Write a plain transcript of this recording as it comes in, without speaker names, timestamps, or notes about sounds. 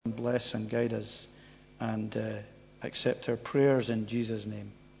bless and guide us and accept our prayers in Jesus'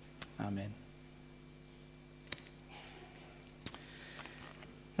 name. Amen.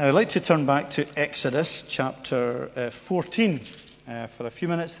 Now, I'd like to turn back to Exodus chapter 14 for a few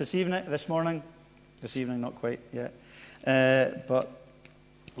minutes this morning. This evening, not quite yet. But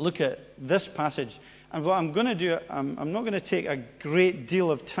look at this passage. And what I'm going to do, I'm not going to take a great deal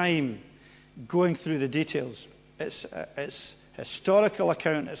of time going through the details. It's historical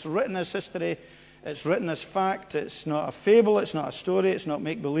account. It's written as history. It's written as fact. It's not a fable. It's not a story. It's not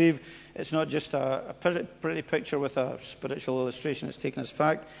make-believe. It's not just a pretty picture with a spiritual illustration. It's taken as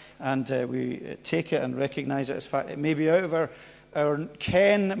fact, and we take it and recognize it as fact. It may be out of our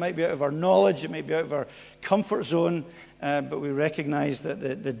ken. It might be out of our knowledge. It may be out of our comfort zone, but we recognize that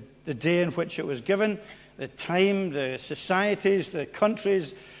the day in which it was given, the time, the societies, the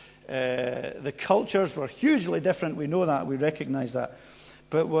countries, the cultures were hugely different. We know that. We recognize that.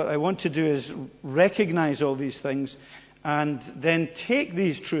 But what I want to do is recognize all these things and then take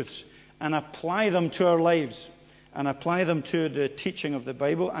these truths and apply them to our lives and apply them to the teaching of the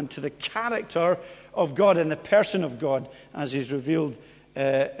Bible and to the character of God and the person of God as He's revealed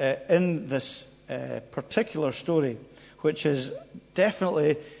in this particular story, which is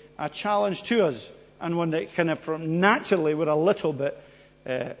definitely a challenge to us and one that kind of naturally we're a little bit,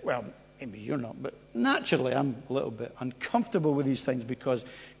 maybe you're not, but naturally I'm a little bit uncomfortable with these things because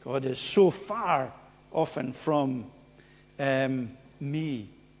God is so far often from me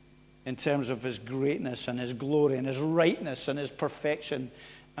in terms of His greatness and His glory and His rightness and His perfection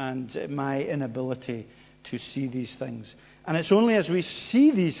and my inability to see these things. And it's only as we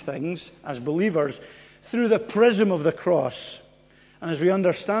see these things as believers through the prism of the cross and as we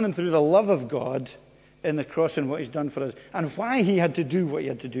understand them through the love of God in the cross and what He's done for us and why He had to do what He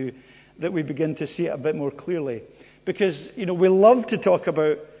had to do, that we begin to see it a bit more clearly. Because, we love to talk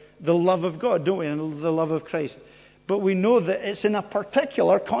about the love of God, don't we, and the love of Christ. But we know that it's in a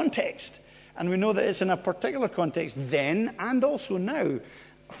particular context. And we know that it's in a particular context then and also now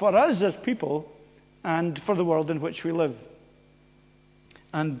for us as people and for the world in which we live.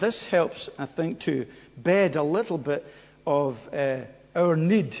 And this helps, I think, to bed a little bit of our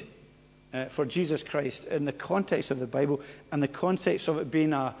need for Jesus Christ in the context of the Bible and the context of it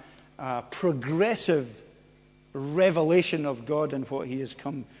being a progressive revelation of God and what He has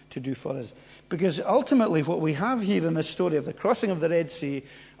come to do for us. Because ultimately what we have here in this story of the crossing of the Red Sea,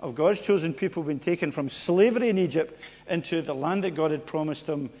 of God's chosen people being taken from slavery in Egypt into the land that God had promised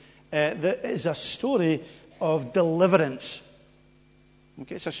them, that is a story of deliverance.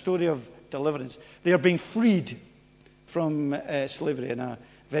 Okay, it's a story of deliverance. They are being freed from slavery in a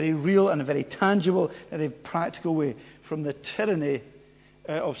very real and a very tangible and a practical way from the tyranny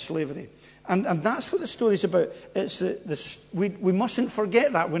of slavery. And that's what the story's about. It's we mustn't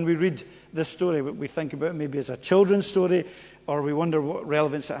forget that when we read this story. We think about it maybe as a children's story, or we wonder what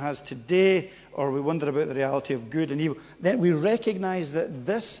relevance it has today, or we wonder about the reality of good and evil. Then we recognize that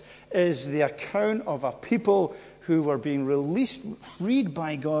this is the account of a people who were being released, freed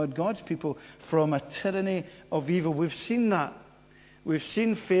by God, God's people, from a tyranny of evil. We've seen that. We've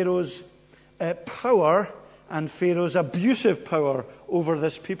seen Pharaoh's power and Pharaoh's abusive power over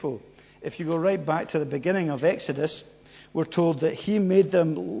this people. If you go right back to the beginning of Exodus, we're told that he made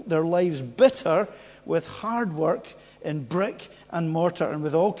their lives bitter with hard work in brick and mortar and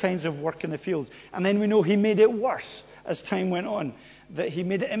with all kinds of work in the fields. And then we know he made it worse as time went on, that he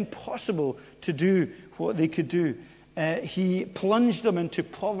made it impossible to do what they could do. He plunged them into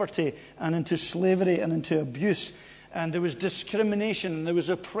poverty and into slavery and into abuse. And there was discrimination, and there was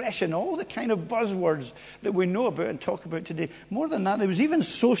oppression, all the kind of buzzwords that we know about and talk about today. More than that, there was even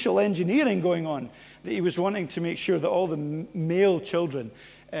social engineering going on, that he was wanting to make sure that all the male children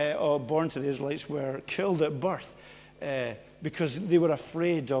born to the Israelites were killed at birth because they were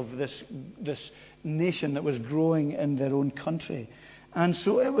afraid of this nation that was growing in their own country. And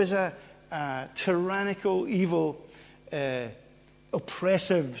so it was a tyrannical, evil,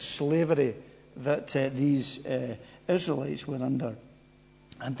 oppressive slavery that these Israelites were under.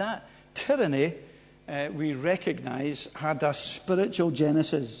 And that tyranny, we recognize, had a spiritual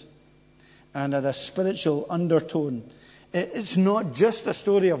genesis and had a spiritual undertone. It's not just a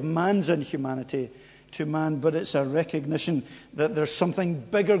story of man's inhumanity to man, but it's a recognition that there's something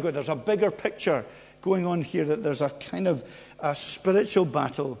bigger going. There's a bigger picture going on here, that there's a kind of a spiritual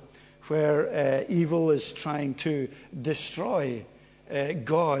battle where evil is trying to destroy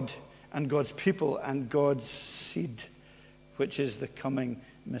God and God's people and God's seed, which is the coming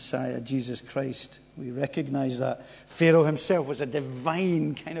Messiah, Jesus Christ. We recognize that. Pharaoh himself was a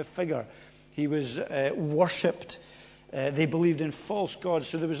divine kind of figure. He was worshipped They believed in false gods.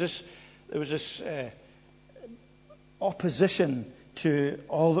 So there was this opposition to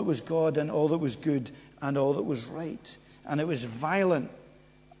all that was God and all that was good and all that was right. And it was violent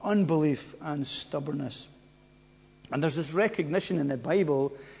unbelief and stubbornness. And there's this recognition in the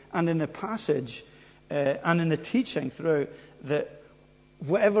Bible and in the passage and in the teaching throughout that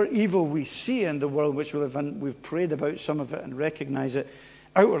whatever evil we see in the world which we live in, we've prayed about some of it and recognize it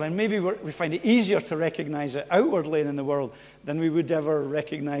outwardly. And maybe we find it easier to recognize it outwardly in the world than we would ever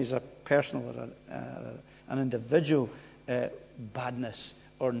recognize a personal or an individual badness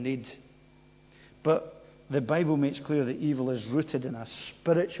or need. But the Bible makes clear that evil is rooted in a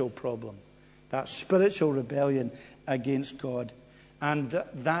spiritual problem, that spiritual rebellion against God. And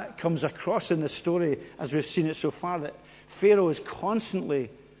that comes across in the story as we've seen it so far, that Pharaoh is constantly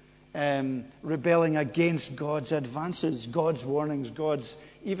rebelling against God's advances, God's warnings,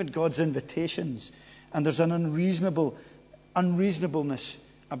 even God's invitations. And there's an unreasonableness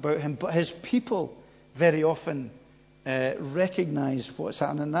about him. But his people very often recognize what's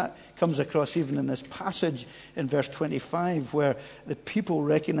happening. And that comes across even in this passage in verse 25, where the people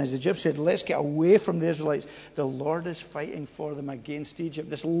recognize. The Egyptians said, let's get away from the Israelites. The Lord is fighting for them against Egypt.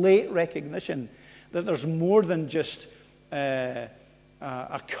 This late recognition that there's more than just a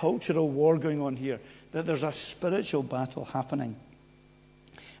cultural war going on here, that there's a spiritual battle happening.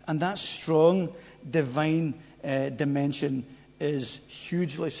 And that strong divine dimension is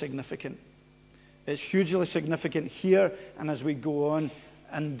hugely significant. It's hugely significant here and as we go on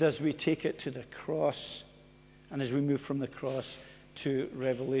and as we take it to the cross and as we move from the cross to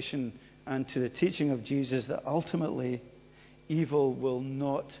Revelation and to the teaching of Jesus, that ultimately evil will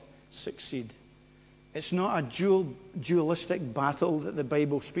not succeed. It's not a dualistic battle that the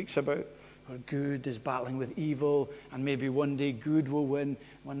Bible speaks about, where good is battling with evil and maybe one day good will win,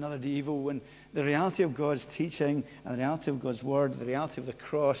 another day evil will win. The reality of God's teaching and the reality of God's word, the reality of the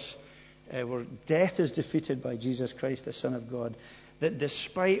cross, where death is defeated by Jesus Christ, the Son of God, that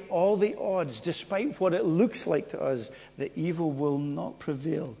despite all the odds, despite what it looks like to us, that evil will not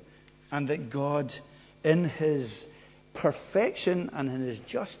prevail, and that God, in his perfection and in his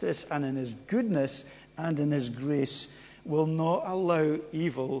justice and in his goodness and in his grace, will not allow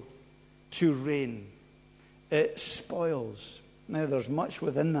evil to reign. It spoils. Now, there's much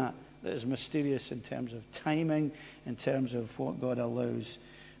within that is mysterious in terms of timing, in terms of what God allows.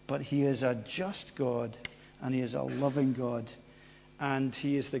 But he is a just God, and he is a loving God. And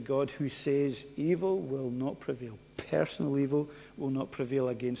he is the God who says evil will not prevail. Personal evil will not prevail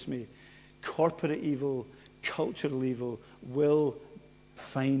against me. Corporate evil, cultural evil will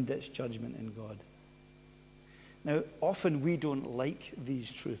find its judgment in God. Now, often we don't like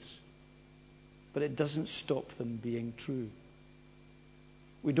these truths, but it doesn't stop them being true.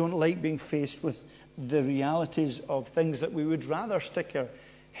 We don't like being faced with the realities of things that we would rather stick our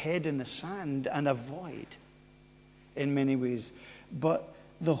head in the sand and avoid in many ways. But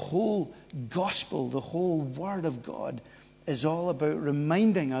the whole gospel, the whole word of God is all about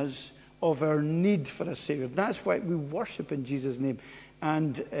reminding us of our need for a Savior. That's why we worship in Jesus' name.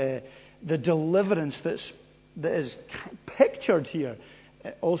 And the deliverance that is pictured here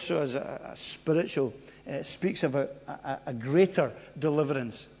also as a spiritual, speaks of a greater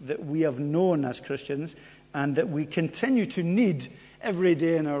deliverance that we have known as Christians and that we continue to need every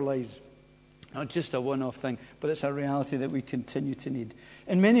day in our lives. Not just a one-off thing, but it's a reality that we continue to need.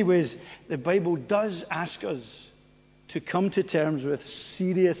 In many ways, the Bible does ask us to come to terms with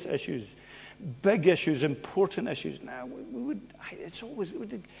serious issues, big issues, important issues. Now,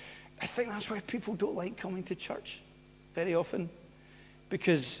 I think that's why people don't like coming to church very often,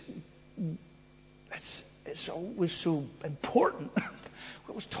 because it's always so important. We're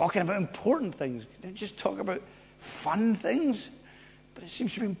always talking about important things. Don't just talk about fun things. But it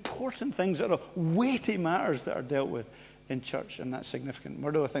seems to be important things that are weighty matters that are dealt with in church, and that's significant.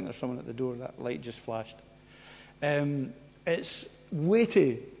 Murdo, I think there's someone at the door. That light just flashed. It's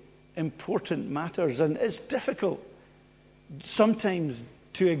weighty, important matters, and it's difficult sometimes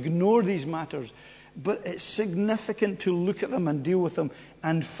to ignore these matters, but it's significant to look at them and deal with them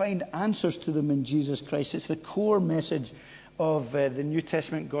and find answers to them in Jesus Christ. It's the core message of the New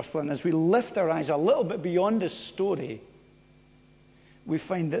Testament gospel, and as we lift our eyes a little bit beyond this story, we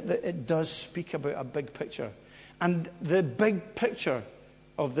find that it does speak about a big picture. And the big picture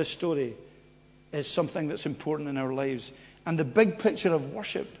of this story is something that's important in our lives. And the big picture of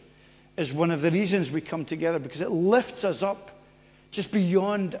worship is one of the reasons we come together, because it lifts us up just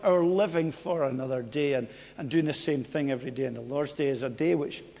beyond our living for another day and doing the same thing every day. And the Lord's Day is a day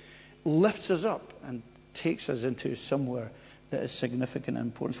which lifts us up and takes us into somewhere that is significant and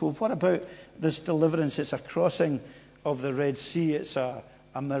important. So what about this deliverance? It's a crossing of the Red Sea. It's a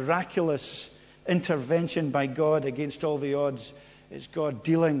miraculous intervention by God against all the odds. It's God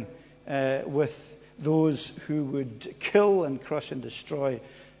dealing with those who would kill and crush and destroy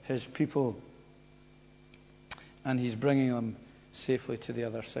his people. And he's bringing them safely to the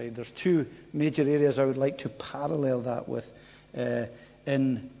other side. There's two major areas I would like to parallel that with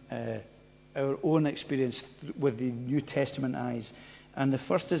in our own experience with the New Testament eyes. And the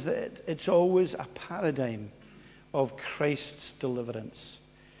first is that it's always a paradigm of Christ's deliverance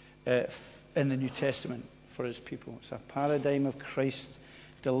in the New Testament for his people. It's a paradigm of Christ's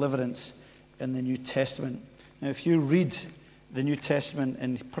deliverance in the New Testament. Now, if you read the New Testament,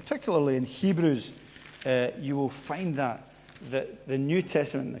 and particularly in Hebrews, you will find that the New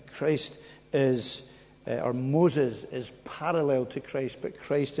Testament, that Christ is, or Moses is parallel to Christ, but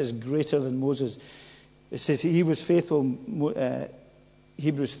Christ is greater than Moses. It says he was faithful,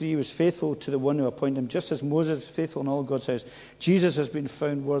 Hebrews 3, he was faithful to the one who appointed him, just as Moses is faithful in all God's house. Jesus has been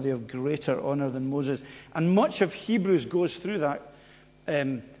found worthy of greater honor than Moses. And much of Hebrews goes through that,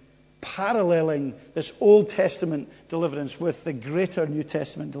 paralleling this Old Testament deliverance with the greater New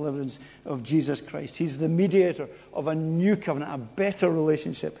Testament deliverance of Jesus Christ. He's the mediator of a new covenant, a better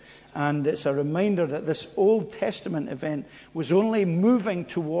relationship. And it's a reminder that this Old Testament event was only moving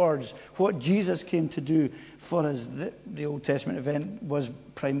towards what Jesus came to do for us. The Old Testament event was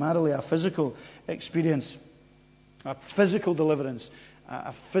primarily a physical experience, a physical deliverance,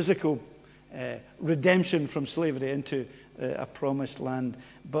 a physical redemption from slavery into a promised land.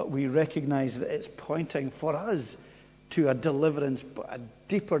 But we recognize that it's pointing for us to a deliverance, but a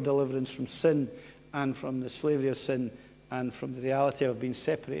deeper deliverance from sin and from the slavery of sin and from the reality of being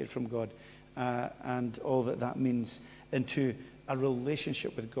separated from God and all that means, into a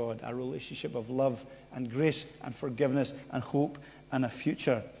relationship with God, a relationship of love and grace and forgiveness and hope and a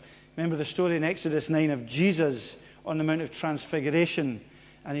future. Remember the story in Exodus 9 of Jesus on the Mount of Transfiguration,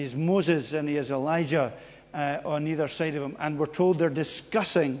 and he is Moses and he is Elijah on either side of him, and we're told they're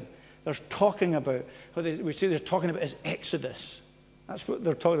talking about his exodus. That's what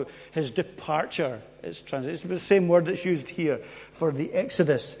they're talking about, his departure. It's translated. It's the same word that's used here for the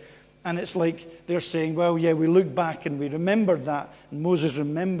exodus. And it's like they're saying, well, yeah, we look back and we remembered that, and Moses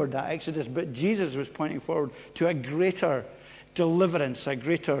remembered that exodus, but Jesus was pointing forward to a greater deliverance, a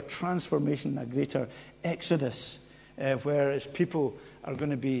greater transformation, a greater exodus, where his people are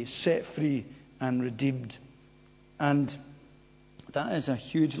going to be set free and redeemed. And that is a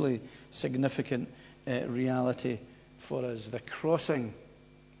hugely significant reality for us. The crossing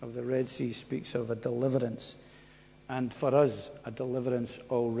of the Red Sea speaks of a deliverance, and for us, a deliverance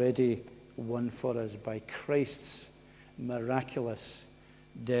already won for us by Christ's miraculous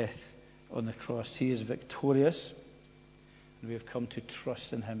death on the cross. He is victorious, and we have come to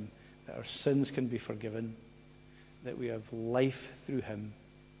trust in him, that our sins can be forgiven, that we have life through him,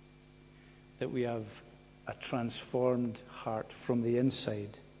 that we have a transformed heart from the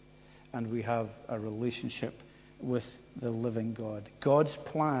inside, and we have a relationship with the living God. God's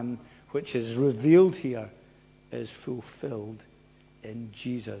plan, which is revealed here, is fulfilled in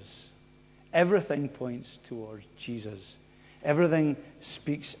Jesus. Everything points towards Jesus. Everything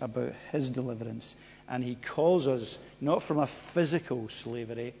speaks about his deliverance, and he calls us not from a physical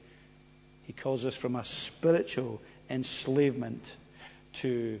slavery, he calls us from a spiritual enslavement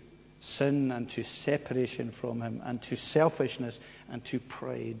to sin and to separation from him and to selfishness and to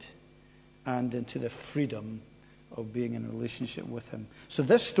pride, and into the freedom of being in a relationship with him. So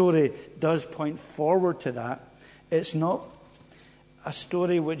this story does point forward to that. It's not a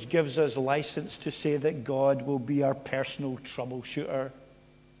story which gives us license to say that God will be our personal troubleshooter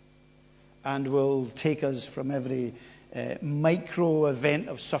and will take us from every micro event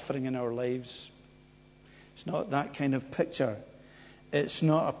of suffering in our lives. It's not that kind of picture. It's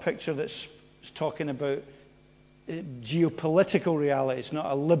not a picture that's talking about geopolitical reality. It's not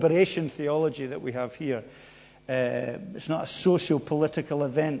a liberation theology that we have here. It's not a socio-political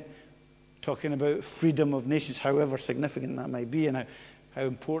event talking about freedom of nations, however significant that might be, and how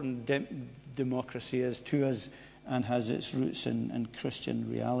important democracy is to us and has its roots in Christian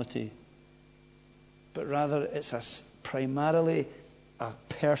reality. But rather, it's primarily a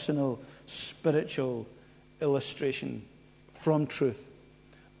personal, spiritual illustration from truth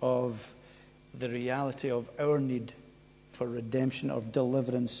of the reality of our need for redemption, of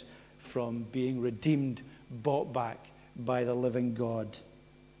deliverance from being redeemed, bought back by the living God.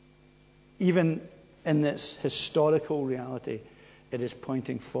 Even in this historical reality, it is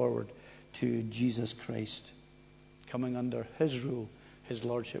pointing forward to Jesus Christ, coming under his rule, his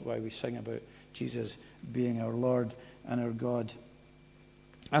lordship, why we sing about Jesus being our Lord and our God.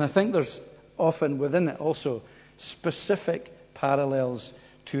 And I think there's often within it also specific parallels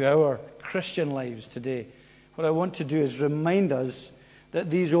to our Christian lives today. What I want to do is remind us that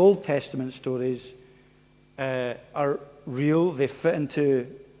these Old Testament stories are real. They fit into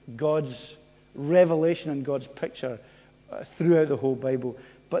God's revelation and God's picture throughout the whole Bible.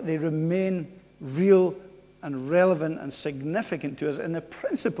 But they remain real and relevant and significant to us in the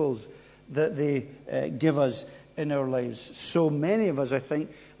principles that they give us in our lives. So many of us, I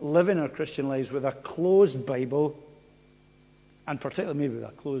think, live in our Christian lives with a closed Bible, and particularly maybe with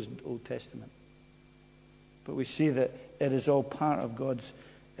a closed Old Testament. But we see that it is all part of God's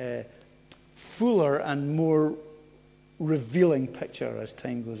fuller and more revealing picture as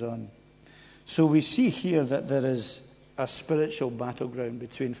time goes on. So we see here that there is a spiritual battleground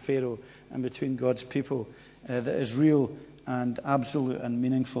between Pharaoh and between God's people that is real and absolute and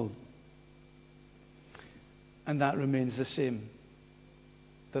meaningful. And that remains the same.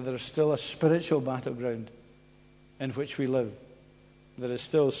 That there is still a spiritual battleground in which we live. There is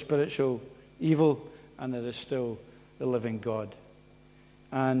still spiritual evil, and there is still the living God.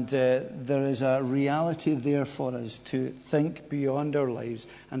 And there is a reality there for us to think beyond our lives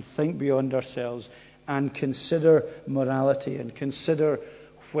and think beyond ourselves and consider morality and consider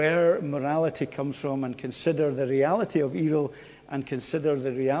where morality comes from and consider the reality of evil and consider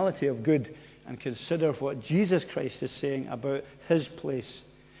the reality of good and consider what Jesus Christ is saying about his place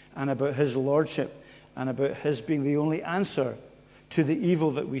and about his lordship and about his being the only answer to the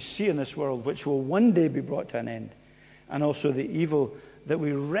evil that we see in this world, which will one day be brought to an end, and also the evil that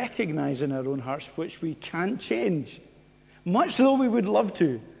we recognize in our own hearts, which we can't change. Much though we would love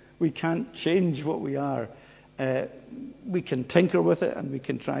to, we can't change what we are. We can tinker with it and we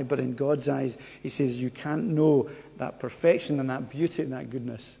can try, but in God's eyes, he says, you can't know that perfection and that beauty and that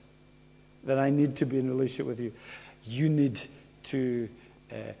goodness that I need to be in relationship with you. You need to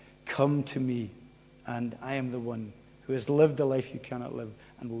come to me, and I am the one who has lived the life you cannot live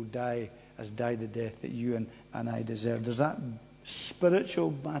and will die the death that you and I deserve. There's that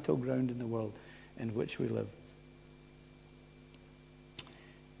spiritual battleground in the world in which we live.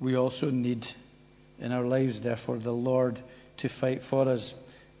 We also need in our lives, therefore, the Lord to fight for us.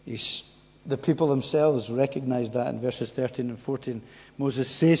 The people themselves recognize that in verses 13 and 14. Moses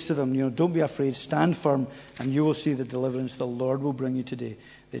says to them, don't be afraid, stand firm, and you will see the deliverance the Lord will bring you today.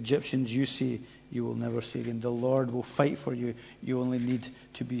 The Egyptians you see, you will never see again. The Lord will fight for you. You only need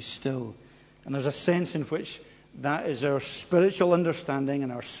to be still. And there's a sense in which that is our spiritual understanding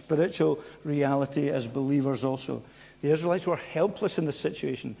and our spiritual reality as believers also. The Israelites were helpless in the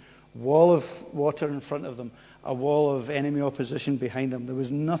situation. Wall of water in front of them, a wall of enemy opposition behind them. There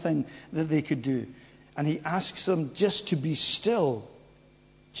was nothing that they could do. And he asks them just to be still,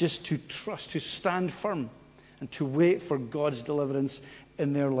 just to trust, to stand firm, and to wait for God's deliverance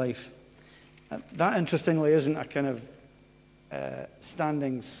in their life. That, interestingly, isn't a kind of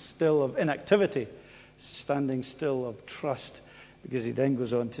standing still of inactivity, standing still of trust, because he then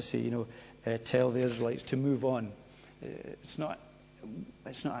goes on to say, tell the Israelites to move on. It's not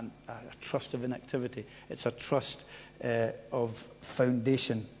a trust of inactivity. It's a trust of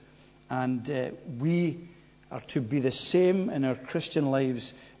foundation. And we are to be the same in our Christian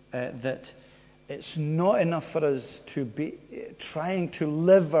lives, that it's not enough for us to be trying to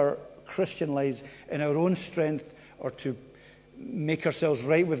live our Christian lives in our own strength or to make ourselves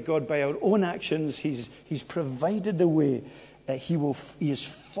right with God by our own actions. He's provided the way. He has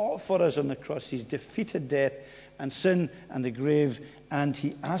fought for us on the cross. He's defeated death and sin and the grave, and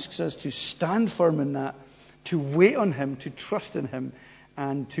he asks us to stand firm in that, to wait on him, to trust in him,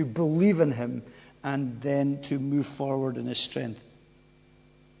 and to believe in him, and then to move forward in his strength.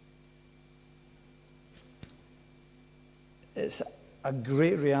 It's a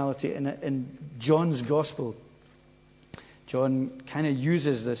great reality in John's Gospel. John kind of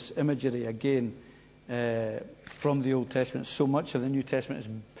uses this imagery again from the Old Testament. So much of the New Testament is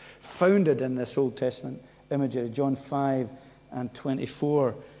founded in this Old Testament imagery. John 5 and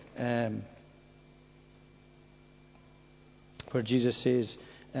 24, where Jesus says,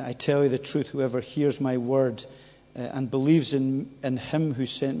 I tell you the truth, whoever hears my word and believes in him who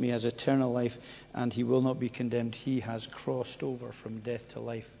sent me has eternal life, and he will not be condemned. He has crossed over from death to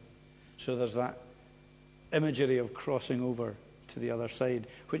life. So there's that imagery of crossing over to the other side,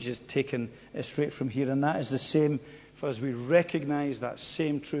 which is taken straight from here. And that is the same for us. We recognize that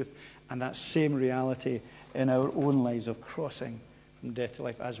same truth and that same reality in our own lives of crossing from death to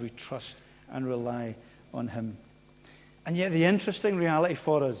life as we trust and rely on him. And yet the interesting reality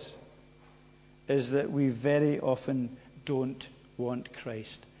for us is that we very often don't want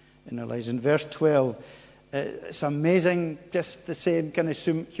Christ in our lives. In verse 12, it's amazing, just the same kind of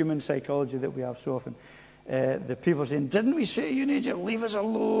human psychology that we have so often. the people saying, didn't we say you in Egypt, leave us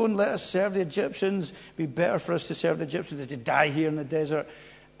alone, let us serve the Egyptians, it'd be better for us to serve the Egyptians than to die here in the desert.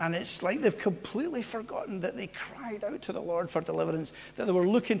 And it's like they've completely forgotten that they cried out to the Lord for deliverance, that they were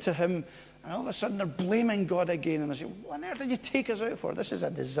looking to him, and all of a sudden they're blaming God again. And they say, what on earth did you take us out for? This is a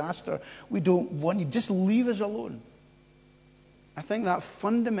disaster. We don't want you. Just leave us alone. I think that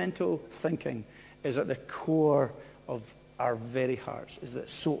fundamental thinking is at the core of our very hearts, is that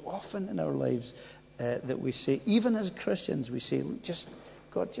so often in our lives that we say, even as Christians, we say,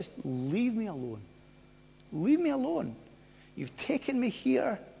 God, just leave me alone. Leave me alone. You've taken me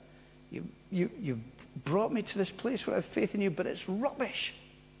here. You've brought me to this place where I have faith in you, but it's rubbish.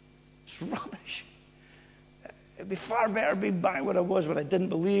 It's rubbish. It'd be far better being back where I was, where I didn't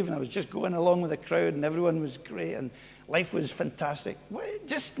believe, and I was just going along with the crowd, and everyone was great, and life was fantastic.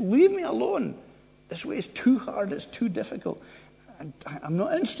 Just leave me alone. This way is too hard. It's too difficult. I'm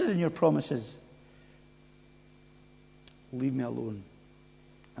not interested in your promises. Leave me alone.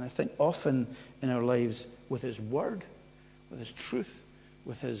 And I think often in our lives, with his word, with his truth,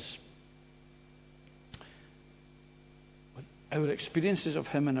 with our experiences of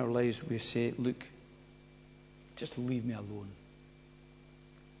him in our lives, we say, look, just leave me alone.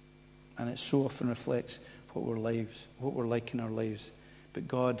 And it so often reflects what we're like in our lives. But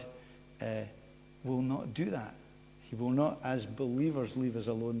God will not do that. He will not, as believers, leave us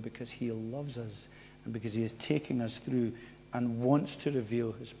alone, because he loves us and because he is taking us through and wants to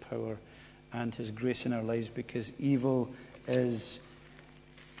reveal his power and his grace in our lives, because evil is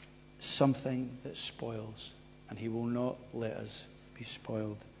something that spoils, and he will not let us be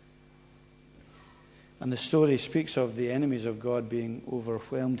spoiled. And the story speaks of the enemies of God being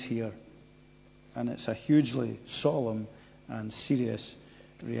overwhelmed here, and it's a hugely solemn and serious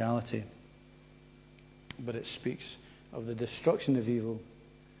reality. But it speaks of the destruction of evil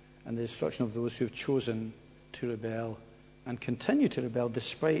and the destruction of those who have chosen to rebel and continue to rebel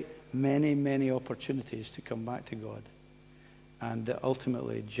despite many, many opportunities to come back to God. And that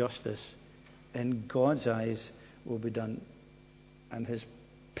ultimately justice in God's eyes will be done. And his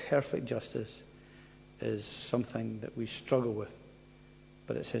perfect justice is something that we struggle with.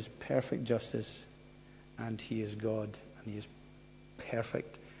 But it's his perfect justice, and he is God, and he is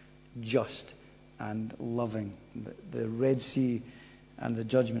perfect, just, and loving. The Red Sea and the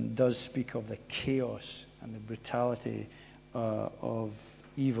judgment does speak of the chaos and the brutality of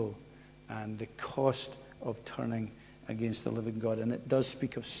evil and the cost of turning against the living God. And it does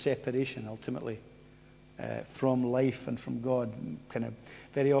speak of separation ultimately from life and from God. Kind of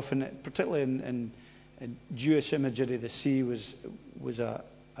very often, particularly in Jewish imagery, the sea was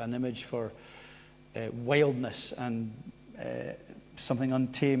an image for wildness and something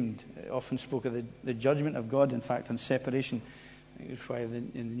untamed. It often spoke of the judgment of God, in fact, and separation. I think that's why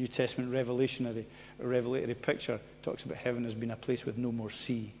in the New Testament revelatory picture talks about heaven as being a place with no more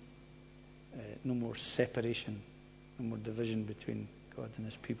sea, no more separation, no more division between God and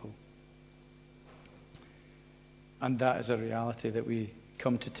his people. And that is a reality that we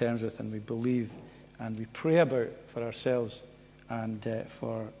come to terms with, and we believe, and we pray about for ourselves and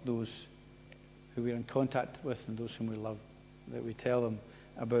for those who we're in contact with and those whom we love, that we tell them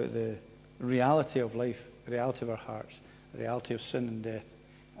about the reality of life, the reality of our hearts, the reality of sin and death,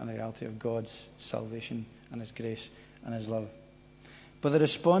 and the reality of God's salvation and his grace and his love. But the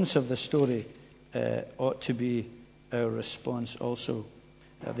response of the story ought to be our response also.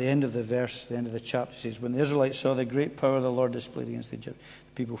 At the end of the verse, the end of the chapter, it says, when the Israelites saw the great power of the Lord displayed against Egypt,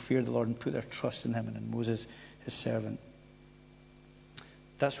 the people feared the Lord and put their trust in him and in Moses, his servant.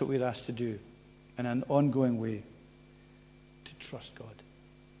 That's what we're asked to do in an ongoing way, to trust God,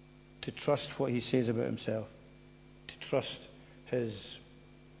 to trust what he says about himself, to trust his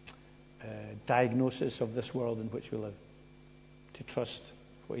diagnosis of this world in which we live, to trust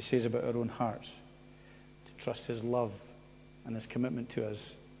what he says about our own hearts, to trust his love and his commitment to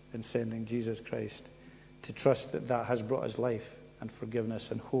us in sending Jesus Christ, to trust that has brought us life and forgiveness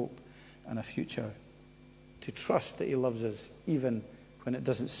and hope and a future, to trust that he loves us even when it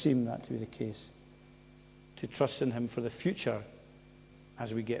doesn't seem that to be the case, to trust in him for the future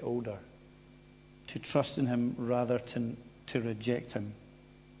as we get older, to trust in him rather to reject him,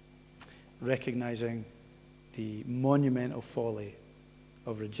 recognizing the monumental folly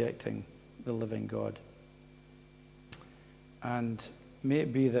of rejecting the living God. And may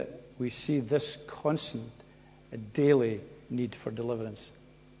it be that we see this constant, daily need for deliverance.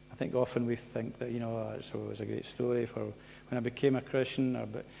 I think often we think that, so it was a great story for when I became a Christian,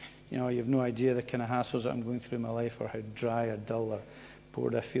 but you have no idea the kind of hassles that I'm going through in my life, or how dry or dull or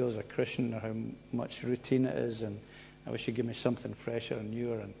bored I feel as a Christian, or how much routine it is, and I wish you'd give me something fresher and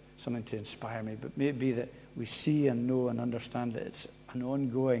newer and something to inspire me, but may it be that we see and know and understand that it's an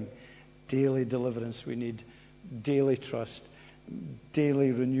ongoing, daily deliverance we need, daily trust,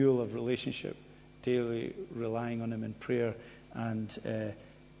 daily renewal of relationship, daily relying on him in prayer, and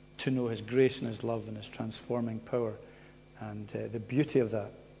to know his grace and his love and his transforming power, and the beauty of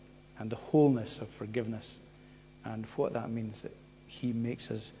that, and the wholeness of forgiveness, and what that means, that he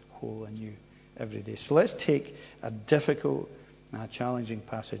makes us whole and new every day. So let's take a difficult, challenging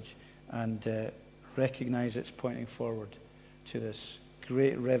passage and recognize it's pointing forward to this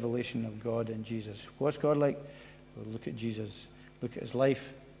great revelation of God in Jesus. What's God like? Well, look at Jesus. Look at his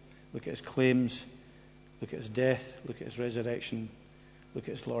life. Look at his claims. Look at his death. Look at his resurrection. Look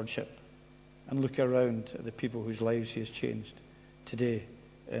at his lordship. And look around at the people whose lives he has changed today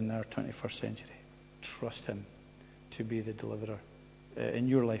in our 21st century. Trust him to be the deliverer in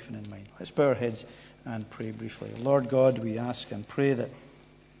your life and in mine. Let's bow our heads and pray briefly. Lord God, we ask and pray that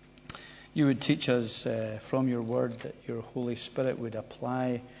you would teach us from your word, that your Holy Spirit would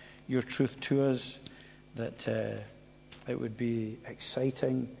apply your truth to us, that it would be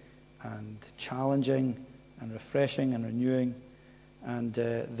exciting and challenging and refreshing and renewing, and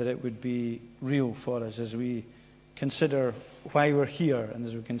that it would be real for us as we consider why we're here, and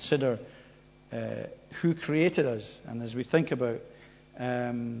as we consider who created us, and as we think about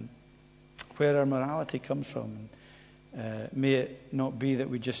where our morality comes from. May it not be that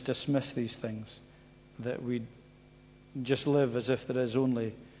we just dismiss these things, that we just live as if there is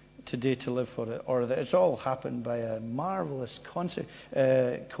only today to live for it, or that it's all happened by a marvelous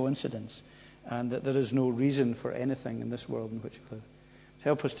coincidence, and that there is no reason for anything in this world in which we live.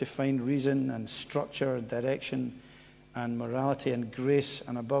 Help us to find reason and structure, direction and morality and grace,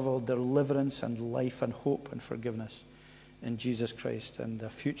 and above all deliverance and life and hope and forgiveness in Jesus Christ, and a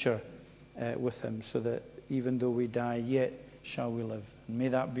future with him, so that even though we die, yet shall we live. And may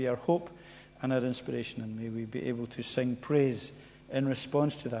that be our hope and our inspiration, and may we be able to sing praise in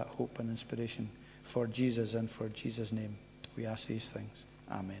response to that hope and inspiration for Jesus and for Jesus' name. We ask these things.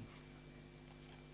 Amen.